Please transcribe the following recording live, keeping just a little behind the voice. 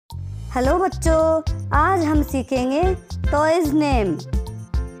Hello बच्चों, आज हम सीखेंगे toys name.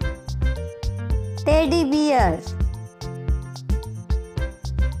 Teddy bear,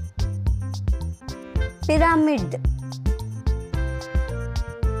 pyramid,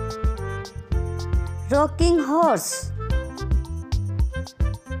 rocking horse,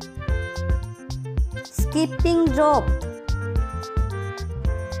 skipping rope,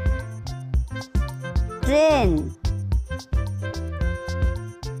 train,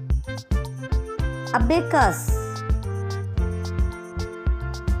 abacus,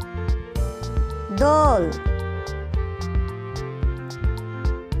 doll,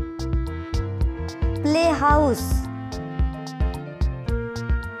 playhouse,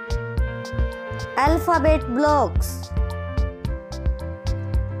 alphabet blocks,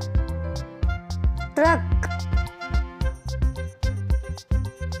 truck,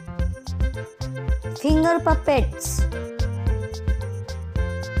 finger puppets,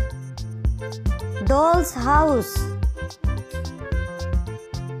 doll's house,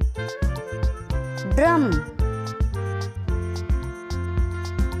 drum,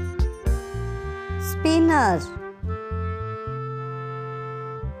 spinner,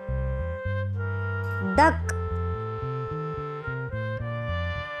 duck,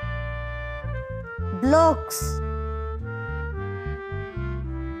 blocks,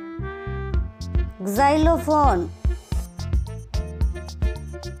 xylophone,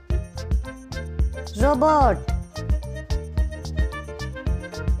 robot,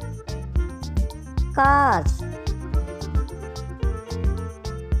 car,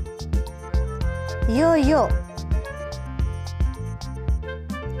 yo-yo,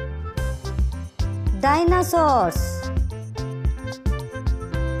 dinosaurs,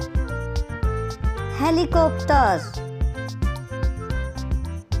 helicopter,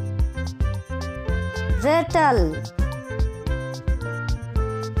 rattle,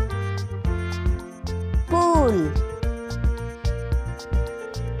 pool,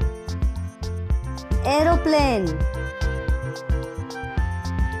 aeroplane,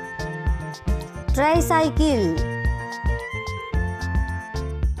 tricycle,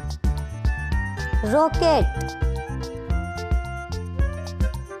 rocket,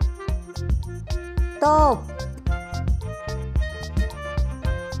 top,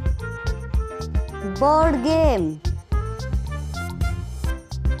 board game,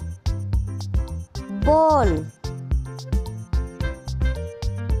 ball,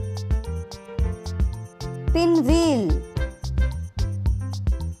 pinwheel,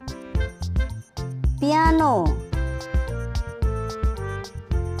 piano,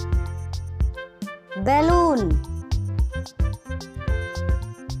 balloon,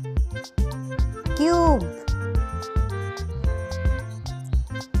 cube,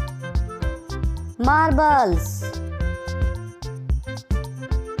 marbles,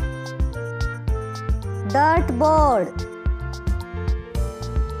 dartboard,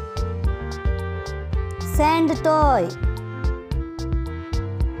 sand toy.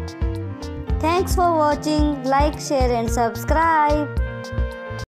 Thanks for watching. Like, share and subscribe.